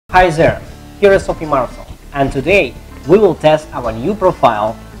Hi there, here is Sofimarsel, and today we will test our new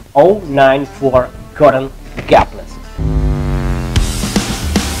profile 094 cotton Gapless.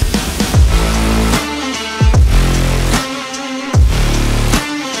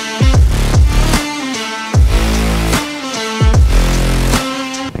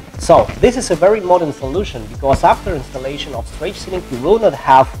 So this is a very modern solution because after installation of stretch sealing you will not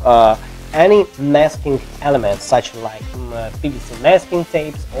have any masking elements such like PVC masking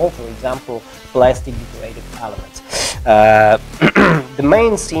tapes or, for example, plastic decorative elements. The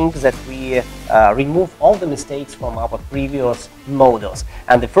main thing is that we remove all the mistakes from our previous models.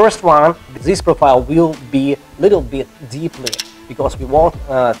 And the first one, this profile will be a little bit deeply because we want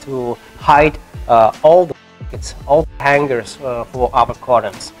to hide all the hangers for our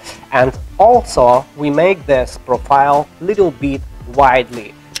cottons. And also we make this profile a little bit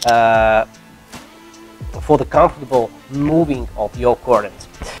widely for the comfortable moving of your cottons.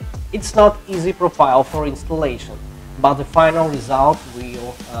 It's not easy profile for installation, but the final result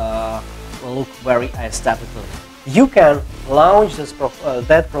will look very aesthetically. You can launch this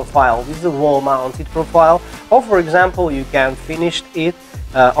that profile with the wall-mounted profile, or for example you can finish it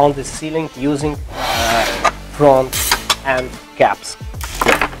on the ceiling using front and caps.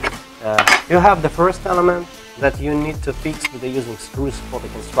 You have the first element that you need to fix with using screws for the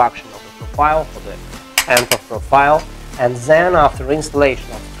construction of the profile, for the end of profile, and then after installation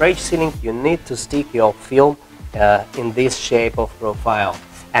of stretch sealing you need to stick your film in this shape of profile,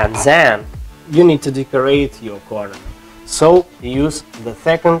 and then you need to decorate your corner. So use the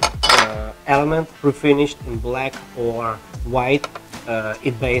second element pre-finished in black or white.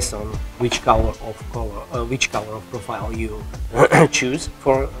 It based on which color of profile you choose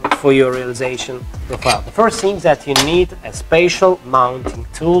for your realization profile. The first thing that you need a special mounting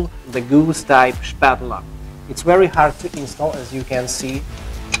tool, the goose type spatula. It's very hard to install, as you can see,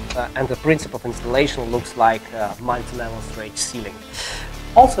 and the principle of installation looks like multi-level stretch sealing.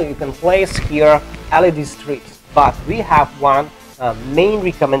 Also, you can place here LED strips, but we have one main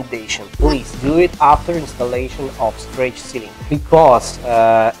recommendation: please do it after installation of stretch sealing, because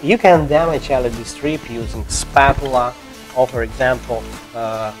you can damage LED strip using spatula or, for example,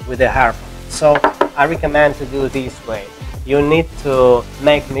 with a harpoon. So I recommend to do this way. You need to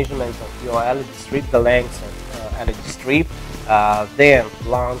make measurements of your LED strip, the length of LED strip, then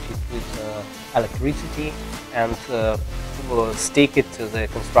launch it with electricity and stick it to the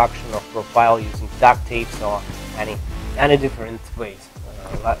construction of profile using duct tapes or any different ways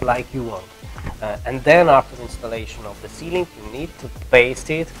like you want. And then after installation of the sealing you need to paste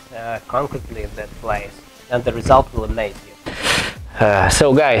it concretely in that place, and the result will amaze you.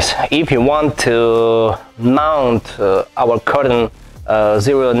 So guys, if you want to mount our curtain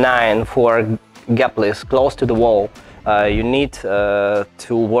 094 Gapless close to the wall, you need to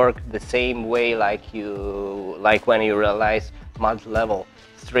work the same way like when you realize multi-level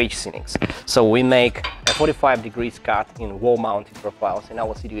stretch sealings. So we make a 45 degrees cut in wall-mounted profiles. In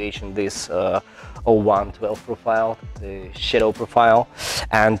our situation, this 0112 profile, the shadow profile.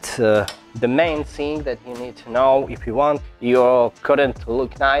 And the main thing that you need to know, if you want your curtain to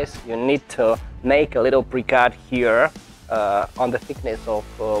look nice, you need to make a little pre-cut here on the thickness of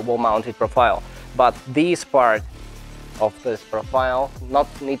wall-mounted profile. But this part of this profile not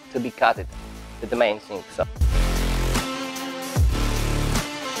need to be cutted. That's the main thing.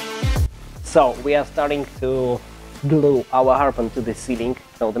 So we are starting to glue our harpoon to the ceiling.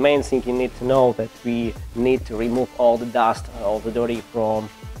 So the main thing you need to know that we need to remove all the dust, all the dirty from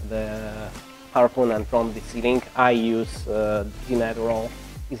the harpoon and from the ceiling. I use denatural,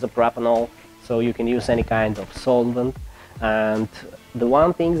 isopropanol, so you can use any kind of solvent. And the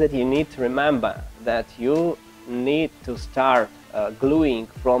one thing that you need to remember, that you need to start gluing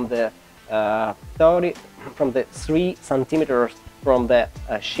from the 3 centimeters from the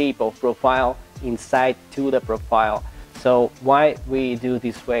shape of profile inside to the profile. So why we do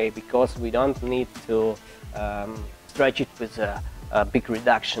this way? Because we don't need to stretch it with a big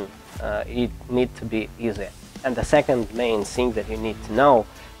reduction. It needs to be easy. And the second main thing that you need to know,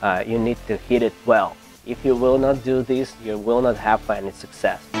 you need to heat it well. If you will not do this, you will not have any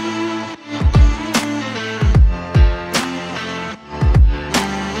success.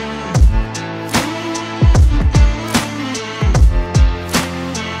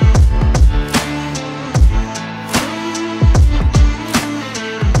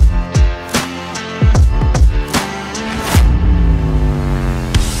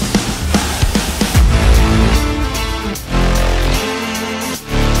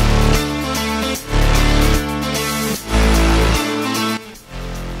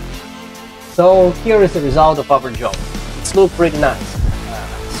 So here is the result of our job. It's looked pretty nice.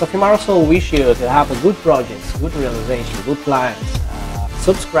 Sofimarsel wish you to have a good projects, good realization, good clients.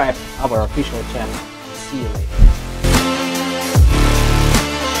 Subscribe our official channel. See you later.